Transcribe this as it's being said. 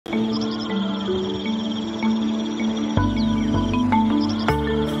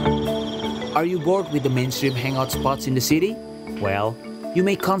Are you bored with the mainstream hangout spots in the city? Well, you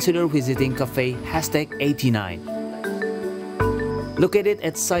may consider visiting Café #89. Located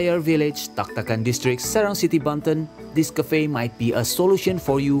at Sayar Village, Taktakan District, Serang City, Banten, this cafe might be a solution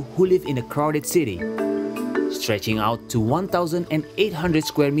for you who live in a crowded city. Stretching out to 1,800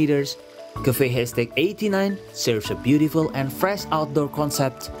 square meters, Café #89 serves a beautiful and fresh outdoor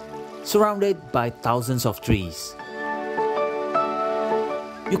concept surrounded by thousands of trees.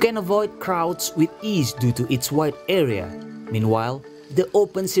 You can avoid crowds with ease due to its wide area. Meanwhile, the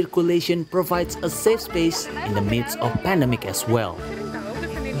open circulation provides a safe space in the midst of pandemic as well.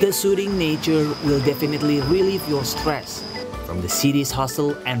 The soothing nature will definitely relieve your stress from the city's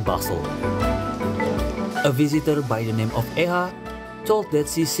hustle and bustle. A visitor by the name of Eha told that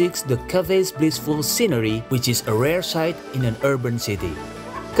she seeks the cafe's blissful scenery, which is a rare sight in an urban city.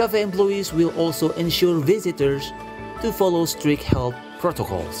 Cafe employees will also ensure visitors to follow strict health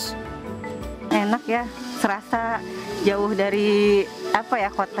protocols. Enak ya, serasa jauh dari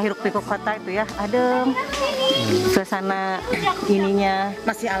kota, hiruk pikuk kota itu ya, adem. Suasana ininya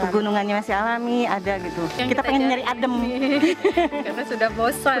masih alami, pegunungannya masih alami, ada gitu. Kita pengen nyari adem karena sudah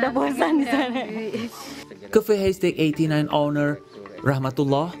bosan di sana. Café #89 owner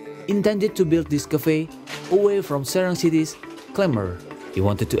Rahmatullah intended to build this cafe away from Serang City's clamor. He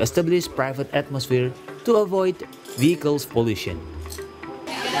wanted to establish private atmosphere to avoid vehicles pollution.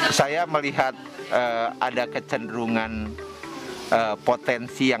 Saya melihat ada kecenderungan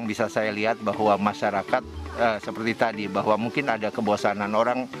potensi yang bisa saya lihat bahwa masyarakat seperti tadi, bahwa mungkin ada kebosanan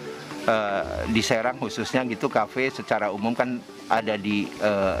orang di Serang khususnya gitu. Kafe secara umum kan ada di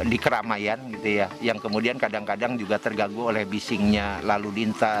keramaian gitu ya, yang kemudian kadang-kadang juga terganggu oleh bisingnya lalu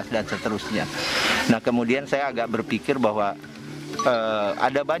lintas dan seterusnya. Nah kemudian saya agak berpikir bahwa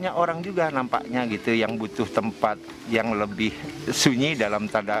ada banyak orang juga nampaknya gitu yang butuh tempat yang lebih sunyi dalam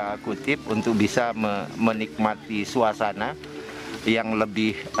tanda kutip untuk bisa menikmati suasana yang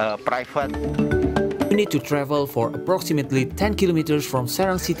lebih private. You need to travel for approximately 10 kilometers from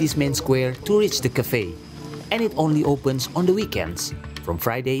Serang City's main square to reach the cafe, and it only opens on the weekends from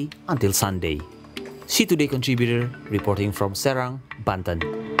Friday until Sunday. See Today contributor reporting from Serang, Banten.